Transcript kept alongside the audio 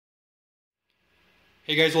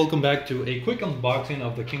Hey guys, welcome back to a quick unboxing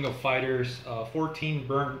of the King of Fighters 14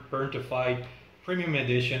 Burn to Fight Premium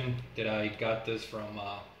Edition that I got this from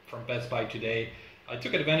Best Buy today. I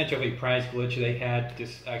took advantage of a price glitch they had.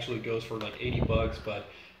 This actually goes for like 80 bucks, but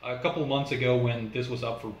a couple months ago when this was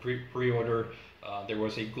up for pre-order, there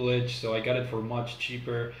was a glitch, so I got it for much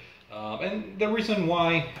cheaper. And the reason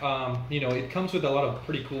why, it comes with a lot of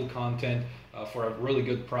pretty cool content for a really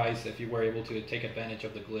good price if you were able to take advantage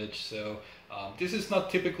of the glitch. So this is not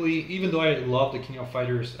typically, even though I love the King of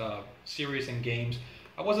Fighters series and games,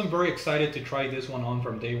 I wasn't very excited to try this one on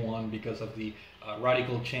from day one because of the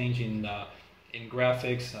radical change in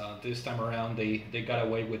graphics. This time around they got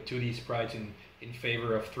away with 2D sprites in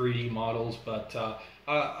favor of 3D models, but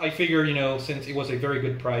I figured, since it was a very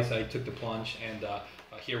good price, I took the plunge, and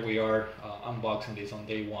here we are unboxing this on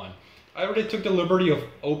day one. I already took the liberty of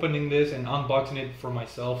opening this and unboxing it for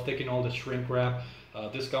myself, taking all the shrink wrap.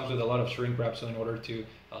 This comes with a lot of shrink wrap, so in order to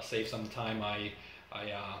save some time, I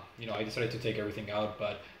decided to take everything out.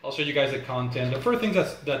 But I'll show you guys the content. The first thing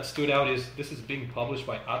that stood out is this is being published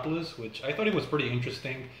by Atlas, which I thought it was pretty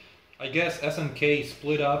interesting. I guess SNK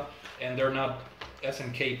split up, and they're not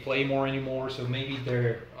SNK Playmore anymore, so maybe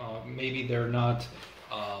they're not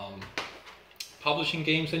publishing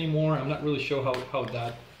games anymore. I'm not really sure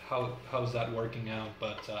how's that working out,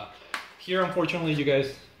 but here, unfortunately, you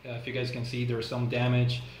guys, if you guys can see, there's some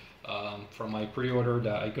damage from my pre-order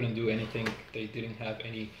that I couldn't do anything. They didn't have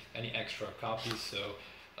any extra copies, so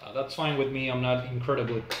that's fine with me. I'm not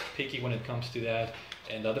incredibly picky when it comes to that.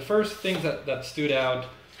 And the first thing that stood out,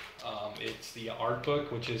 it's the art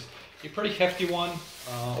book, which is a pretty hefty one,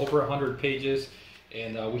 over 100 pages.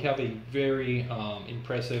 And we have a very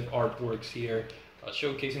impressive artworks here,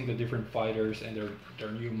 showcasing the different fighters and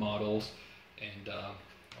their new models, and a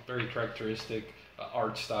very characteristic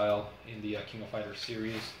art style in the King of Fighters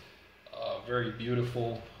series. Very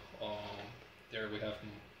beautiful. There we have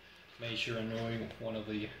Mei Shiranui, one of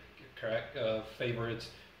the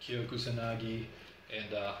favorites, Kyo Kusanagi,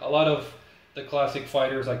 and a lot of the classic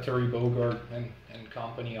fighters like Terry Bogard and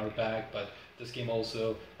company are back, but this game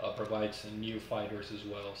also provides some new fighters as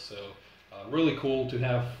well. So really cool to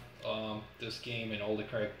have this game and all the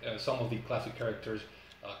some of the classic characters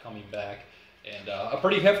coming back. And a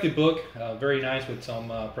pretty hefty book, very nice, with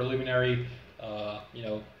some preliminary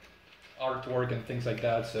artwork and things like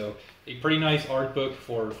that. So a pretty nice art book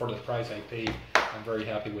for the price I paid. I'm very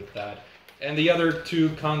happy with that. And the other two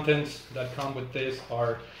contents that come with this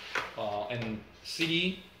are an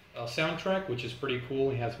CD soundtrack, which is pretty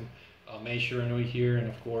cool. It has Mei Shiranui here, and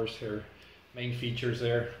of course her main features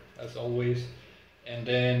there, as always. And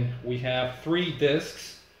then we have 3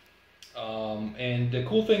 discs. And the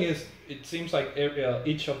cool thing is, it seems like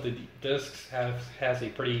each of the discs has a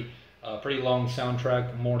pretty long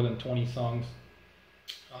soundtrack, more than 20 songs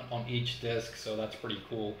on each disc, so that's pretty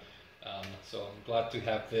cool. So I'm glad to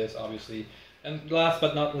have this, obviously. And last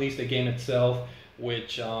but not least, the game itself,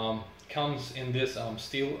 which comes in this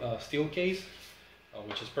steel case,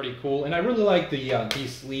 which is pretty cool. And I really like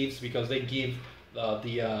these sleeves because they give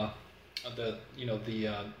the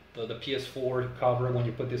PS4 cover. When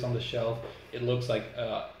you put this on the shelf, it looks like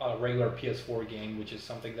a regular PS4 game, which is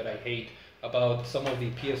something that I hate about some of the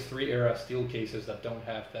PS3 era steel cases that don't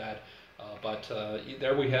have that. But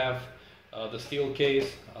there we have the steel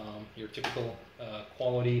case, your typical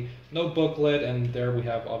quality, no booklet, and there we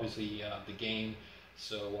have obviously the game.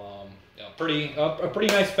 So a pretty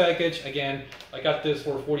nice package. Again, I got this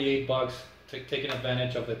for 48 bucks, taking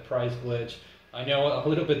advantage of the price glitch. I know a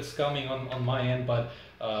little bit scumming on my end, but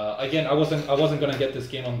again, I wasn't gonna get this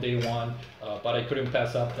game on day one, but I couldn't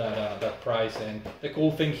pass up that price. And the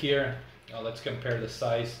cool thing here, let's compare the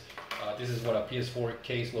size. This is what a PS4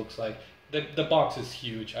 case looks like. The box is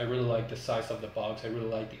huge. I really like the size of the box. I really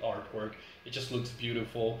like the artwork. It just looks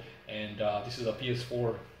beautiful. And this is a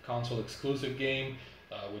PS4 console exclusive game,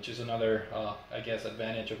 which is another, I guess,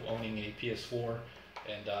 advantage of owning a PS4.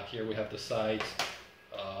 And here we have the sides,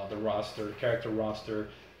 the roster, the character roster.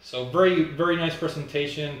 So very nice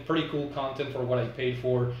presentation, pretty cool content for what I paid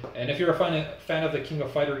for. And if you're a fan of the King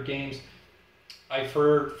of Fighter games, I've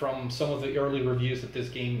heard from some of the early reviews that this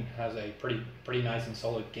game has a pretty nice and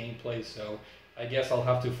solid gameplay. So I guess I'll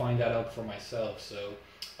have to find that out for myself. So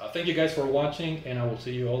thank you guys for watching, and I will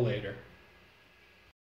see you all later.